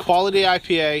about is quality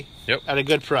IPA at a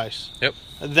good price. Yep.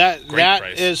 That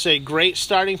is a great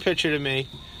starting pitcher to me.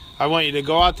 I want you to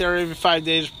go out there every 5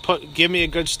 days, give me a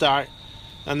good start,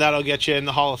 and that'll get you in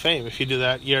the Hall of Fame if you do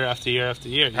that year after year after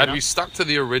year. Had we stuck to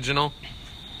the original,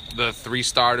 the 3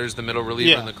 starters, the middle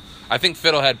reliever, and I think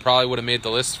Fiddlehead probably would have made the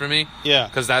list for me. Yeah.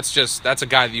 Because that's a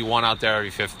guy that you want out there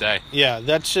every 5th day. Yeah,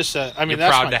 that's just that's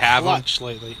proud my to have clutch him.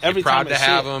 lately. You're proud to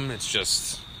have him. It's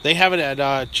just... They have it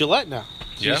at Gillette now.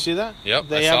 Did you see that? Yep,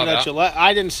 they have it at Gillette.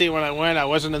 I didn't see it when I went. I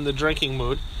wasn't in the drinking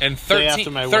mood. And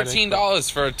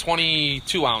 $13 for a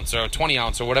 22 ounce or a 20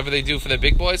 ounce or whatever they do for the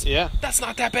big boys. Yeah. That's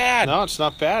not that bad. No, it's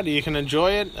not bad. You can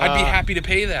enjoy it. I'd be happy to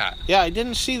pay that. Yeah, I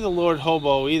didn't see the Lord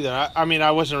Hobo either. I mean,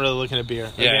 I wasn't really looking at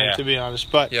beer, to be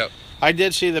honest. But I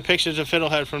did see the pictures of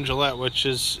Fiddlehead from Gillette, which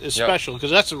is special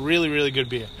because that's a really, really good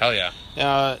beer. Hell yeah.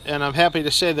 And I'm happy to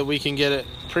say that we can get it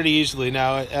pretty easily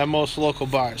now at most local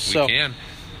bars. We can.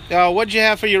 What'd you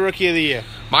have for your Rookie of the Year?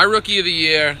 My Rookie of the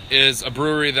Year is a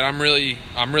brewery that I'm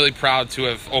really proud to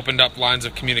have opened up lines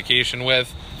of communication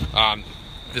with.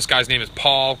 This guy's name is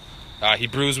Paul. He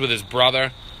brews with his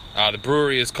brother. The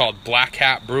brewery is called Black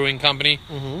Hat Brewing Company.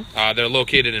 Mm-hmm. They're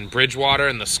located in Bridgewater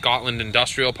in the Scotland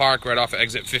Industrial Park, right off of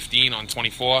exit 15 on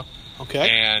 24. Okay.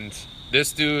 And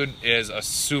this dude is a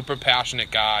super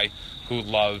passionate guy who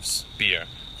loves beer.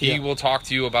 He will talk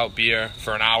to you about beer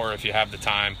for an hour if you have the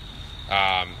time.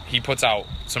 He puts out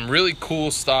some really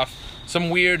cool stuff, some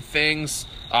weird things.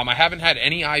 I haven't had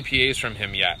any IPAs from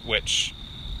him yet, which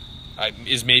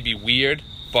is maybe weird,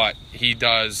 but he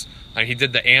does. He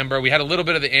did the amber. We had a little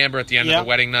bit of the amber at the end of the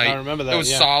wedding night. I remember that. It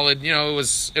was solid. You know,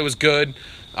 it was good.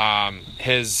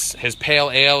 His pale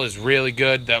ale is really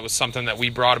good. That was something that we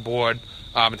brought aboard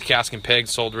at the Cask and Pig.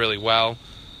 Sold really well.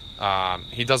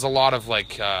 He does a lot of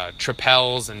like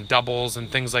tripels and doubles and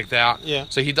things like that. Yeah.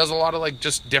 So he does a lot of like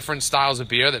just different styles of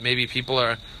beer that maybe people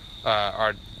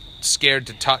are scared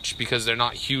to touch because they're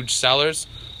not huge sellers.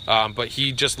 But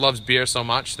he just loves beer so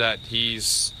much that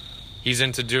he's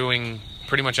into doing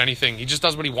pretty much anything. He just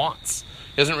does what he wants.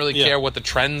 He doesn't really care what the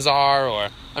trends are, or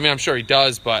I mean, I'm sure he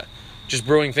does, but just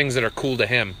brewing things that are cool to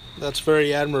him. That's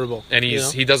very admirable. And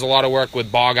he does a lot of work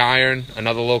with Bog Iron,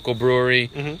 another local brewery.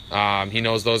 Mm-hmm. He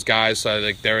knows those guys, so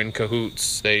like they're in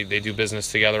cahoots. They do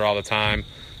business together all the time.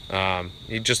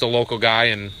 He's just a local guy,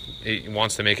 and he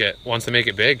wants to make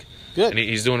it big. Good. And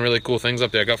he's doing really cool things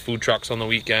up there. Got food trucks on the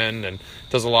weekend, and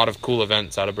does a lot of cool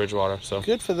events out of Bridgewater. So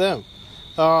good for them.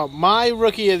 My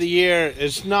Rookie of the Year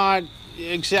is not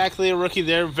exactly a rookie.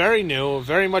 They're very new,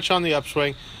 very much on the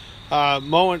upswing.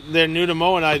 They're new to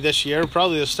Mo and I this year,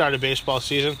 probably the start of baseball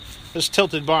season. This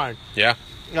Tilted Barn. Yeah.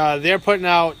 They're putting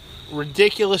out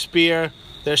ridiculous beer.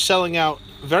 They're selling out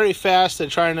very fast. They're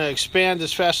trying to expand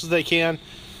as fast as they can.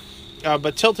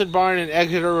 But Tilted Barn in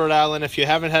Exeter, Rhode Island, if you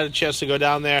haven't had a chance to go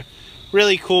down there,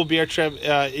 really cool beer trip.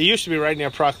 It used to be right near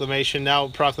Proclamation. Now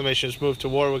Proclamation has moved to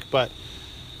Warwick, but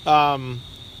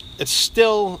it's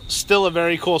still a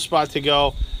very cool spot to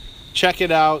go. Check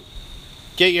it out.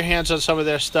 Get your hands on some of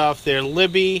their stuff. Their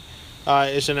Libby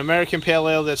is an American Pale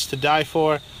Ale that's to die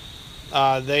for.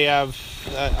 They have...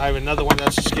 I have another one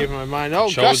that's escaping my mind.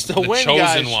 Oh, Gust the Wind, guys.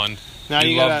 The Chosen one. Now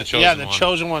you love the Chosen one. Yeah, the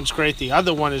Chosen one's great. The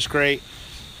other one is great.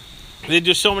 They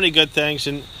do so many good things,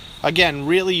 and again,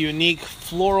 really unique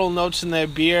floral notes in their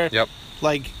beer. Yep.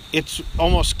 Like it's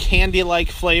almost candy-like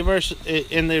flavors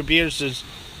in their beers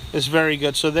is very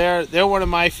good. So they're one of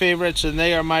my favorites, and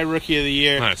they are my Rookie of the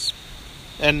Year. Nice.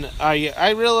 And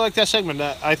I really like that segment.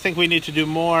 I think we need to do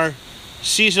more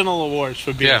seasonal awards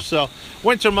for beer. Yeah. So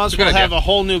winter months we'll have a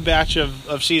whole new batch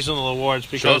of seasonal awards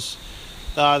because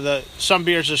some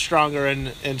beers are stronger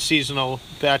in seasonal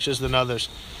batches than others.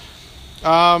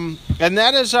 And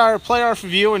that is our playoff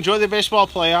review. Enjoy the baseball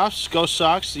playoffs. Go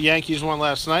Sox. The Yankees won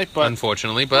last night, but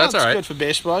unfortunately, but that's all right. It's good for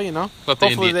baseball, you know. Let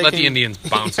the Indians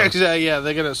bounce. Exactly. Yeah,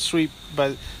 they're gonna sweep,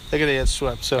 but they're gonna get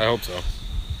swept. So I hope so.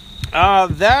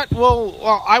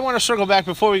 I want to circle back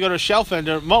before we go to Shelf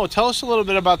Ender. Mo, tell us a little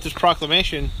bit about this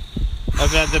Proclamation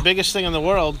event, the biggest thing in the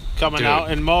world coming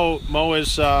out. And Mo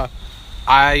is...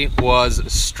 I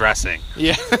was stressing.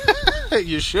 Yeah,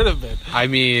 you should have been. I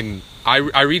mean,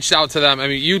 I reached out to them. I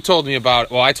mean, you told me about...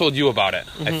 Well, I told you about it,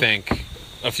 I think,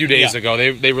 a few days ago.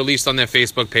 They released on their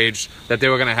Facebook page that they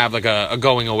were going to have like a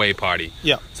going away party.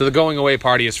 Yeah. So the going away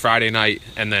party is Friday night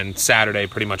and then Saturday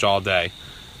pretty much all day.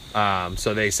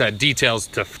 So they said details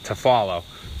to follow.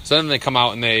 So then they come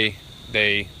out and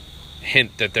they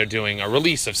hint that they're doing a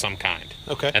release of some kind.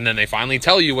 Okay. And then they finally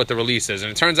tell you what the release is,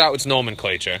 and it turns out it's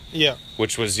Nomenclature. Yeah.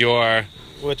 Which was your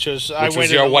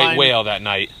white whale that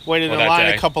night. Waited in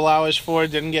line a couple hours for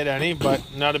it, didn't get any,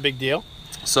 but not a big deal.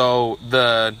 So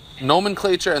the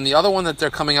Nomenclature and the other one that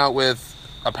they're coming out with,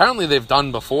 apparently they've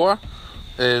done before,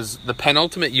 is the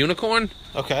Penultimate Unicorn.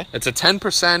 Okay. It's a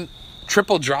 10%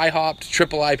 triple dry hopped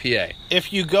triple IPA.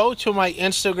 If you go to my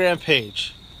Instagram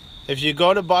page, if you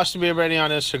go to Boston Beer Brady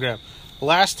on Instagram,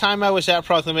 last time I was at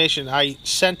Proclamation, I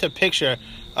sent a picture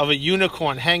of a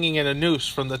unicorn hanging in a noose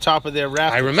from the top of their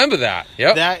rafters. I remember that.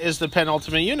 Yep. That is the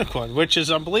Penultimate Unicorn, which is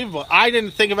unbelievable. I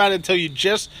didn't think about it until you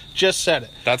just said it.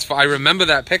 I remember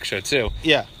that picture too.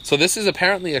 Yeah. So this is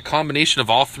apparently a combination of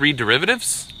all three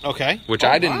derivatives. Okay. Which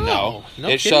I didn't know. No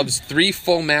it kidding. shoves 3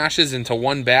 full mashes into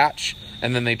one batch,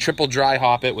 and then they triple dry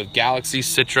hop it with Galaxy,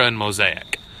 Citra, and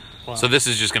Mosaic. Wow. So this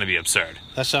is just going to be absurd.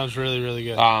 That sounds really, really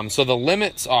good. So the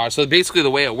limits are... So basically the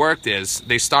way it worked is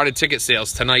they started ticket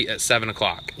sales tonight at 7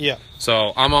 o'clock. Yeah.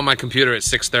 So I'm on my computer at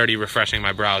 6:30 refreshing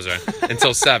my browser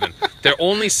until 7. They're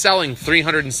only selling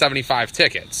 375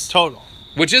 tickets. Total.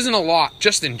 Which isn't a lot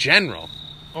just in general.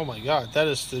 Oh my God, that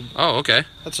is the... Oh, okay.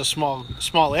 That's a small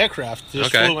aircraft.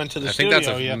 Just flew into the studio. I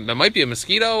think that might be a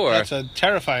mosquito, or... That's a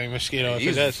terrifying mosquito if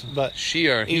it is. But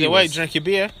either way, drink your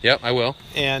beer. Yep, I will.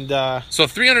 And so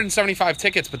 375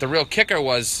 tickets, but the real kicker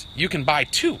was you can buy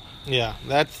 2. Yeah,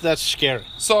 that's scary.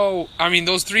 So, I mean,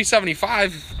 those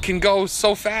 375 can go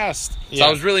so fast. Yeah. So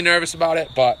I was really nervous about it,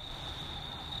 but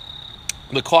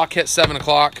the clock hit 7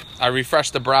 o'clock. I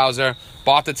refreshed the browser,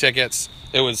 bought the tickets.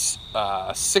 It was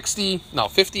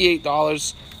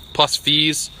 $58 plus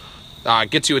fees.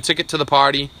 Gets you a ticket to the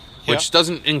party, which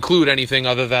doesn't include anything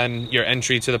other than your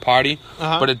entry to the party.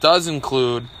 But it does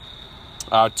include 2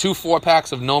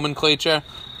 4-packs of Nomenclature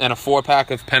and a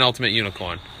 4-pack of Penultimate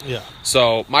Unicorn. Yeah.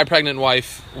 So my pregnant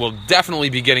wife will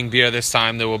definitely be getting beer this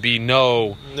time. There will be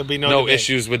no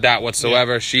issues with that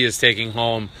whatsoever. Yeah. She is taking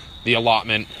home the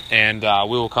allotment, and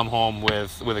we will come home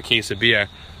with a case of beer.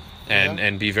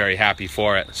 And be very happy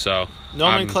for it. So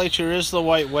Nomenclature is the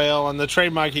white whale. On the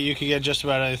trade market, you can get just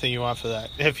about anything you want for that.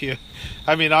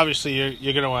 Obviously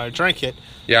you're going to want to drink it.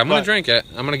 Yeah, I'm going to drink it.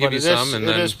 I'm going to give you some.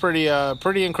 It is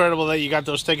pretty incredible that you got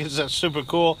those tickets. That's super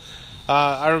cool.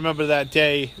 I remember that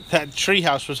day that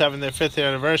Treehouse was having their 5th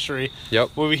anniversary.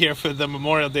 Yep. We were here for the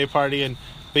Memorial Day party, and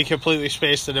we completely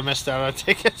spaced it and missed out on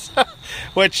tickets,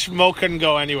 which Mo couldn't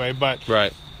go anyway. But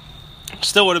right.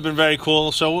 Still would have been very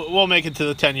cool. So we'll make it to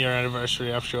the 10-year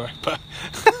anniversary, I'm sure. But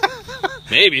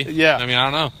maybe. Yeah. I mean, I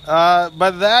don't know.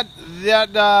 But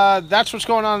that's what's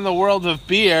going on in the world of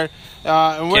beer.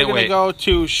 And we're going to go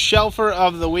to Shelfer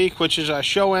of the Week, which is our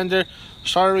show ender.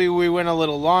 Sorry we went a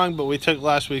little long, but we took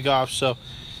last week off. So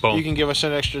Boom. You can give us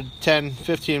an extra 10,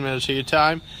 15 minutes of your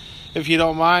time, if you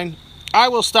don't mind. I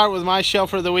will start with my shelf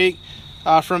for the week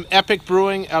from Epic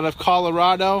Brewing out of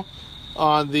Colorado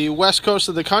on the west coast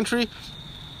of the country.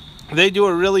 They do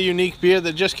a really unique beer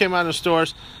that just came out in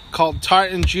stores called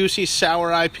Tart and Juicy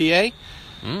Sour IPA.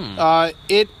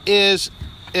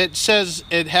 It says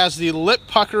it has the lip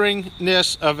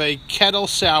puckeringness of a kettle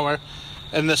sour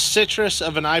and the citrus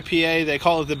of an IPA. They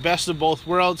call it the best of both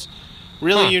worlds.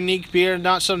 Really unique beer,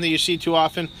 not something you see too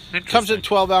often. Comes in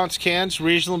 12-ounce cans,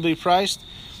 reasonably priced.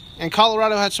 And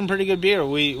Colorado had some pretty good beer.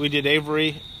 We did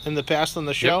Avery in the past on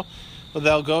the show with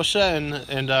Algosa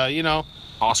and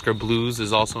Oscar Blues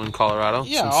is also in Colorado.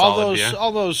 Yeah, some all solid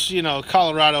those beer.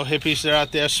 Colorado hippies, they're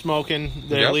out there smoking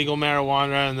their legal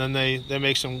marijuana, and then they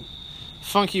make some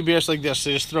funky beers like this.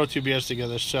 They just throw two beers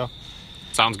together. So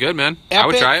Sounds good, man. I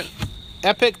would try it.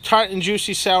 Epic Tart and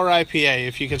Juicy Sour IPA,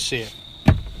 if you can see it.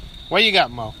 What you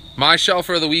got, Mo? My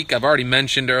shelfer of the week, I've already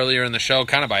mentioned earlier in the show,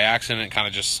 kind of by accident. It kind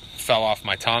of just fell off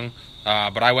my tongue.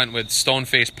 But I went with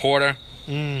Stoneface Porter.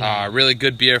 Really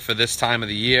good beer for this time of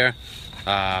the year.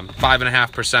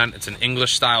 5.5%. It's an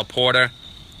English-style porter.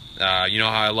 You know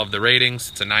how I love the ratings.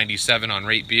 It's a 97 on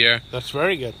Rate Beer. That's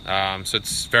very good. So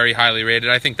it's very highly rated.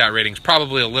 I think that rating's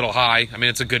probably a little high. I mean,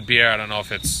 it's a good beer. I don't know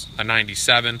if it's a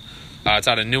 97. It's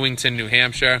out of Newington, New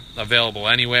Hampshire. Available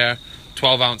anywhere.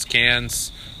 12-ounce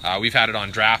cans. We've had it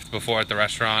on draft before at the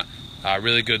restaurant.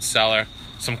 Really good seller.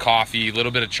 Some coffee, a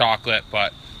little bit of chocolate,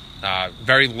 but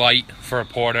very light for a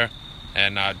porter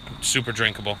and super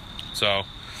drinkable. So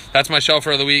that's my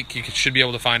shelfer of the week. You should be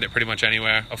able to find it pretty much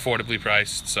anywhere, affordably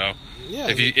priced. So Yeah.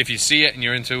 if you see it and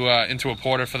you're into a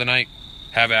porter for the night,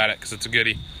 have at it because it's a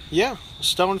goodie. Yeah,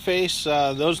 Stoneface.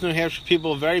 Those New Hampshire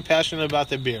people are very passionate about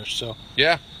their beer. So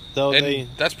Yeah. though And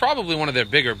that's probably one of their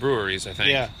bigger breweries, I think.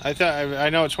 yeah, I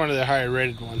know it's one of the higher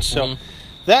rated ones. So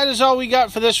that is all we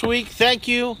got for this week. Thank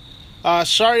you.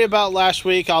 Sorry about last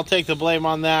week. I'll take the blame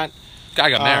on that. Guy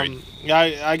got married.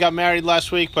 I got married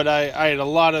last week, but I had a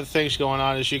lot of things going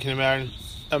on, as you can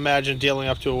imagine dealing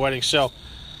up to a wedding. So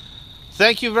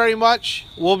thank you very much.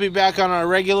 We'll be back on our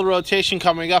regular rotation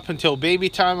coming up until baby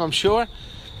time, I'm sure.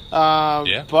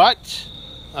 But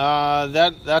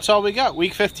that's all we got.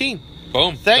 Week 15.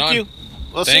 Boom. Thank Done. you.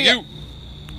 We'll Thank see you. you.